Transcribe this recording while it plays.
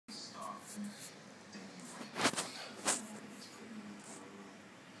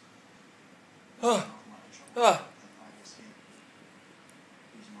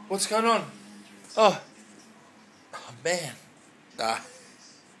What's going on? Oh man.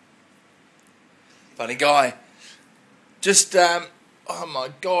 Funny guy. Just, oh my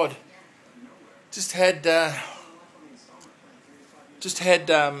God. Just had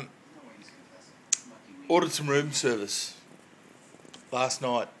ordered some room service last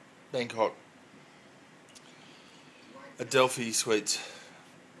night, Bangkok. Adelphi Suites.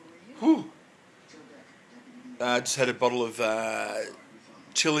 Whew. Just had a bottle of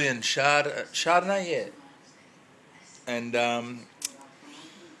Chilean Chardonnay, yeah. And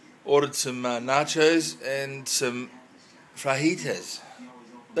ordered some nachos and some fajitas.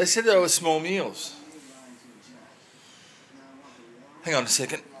 They said they were small meals. Hang on a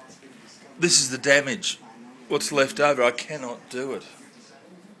second. This is the damage. What's left over, I cannot do it.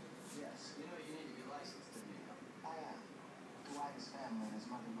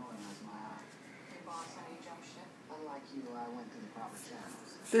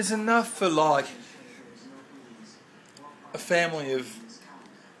 There's enough for like a family of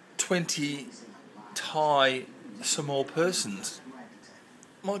 20 Thai small persons.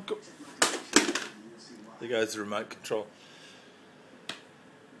 My God. There goes the remote control.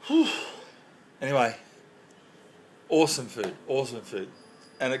 Whew. Anyway, awesome food.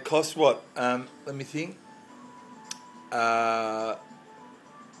 And it cost what? Let me think. $17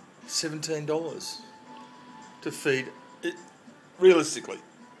 to feed it. Realistically,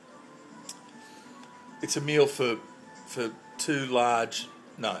 it's a meal for two large.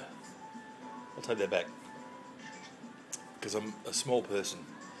 No, I'll take that back because I'm a small person.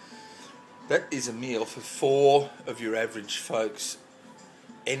 That is a meal for 4 of your average folks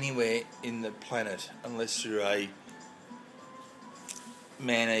anywhere in the planet, unless you're a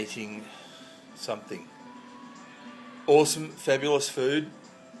man-eating something. Awesome, fabulous food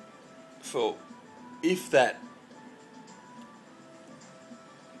for, if that.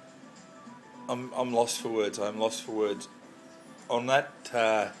 I'm lost for words. I'm lost for words. On that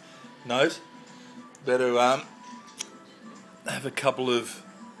note, better have a couple of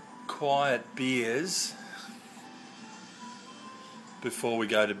quiet beers before we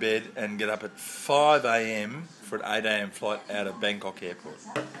go to bed and get up at 5 a.m. for an 8 a.m. flight out of Bangkok Airport.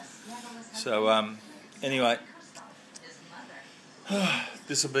 So anyway,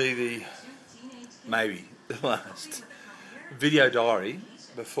 this will be maybe the last video diary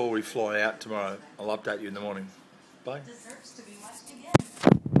before we fly out tomorrow. I'll update you in the morning. Bye.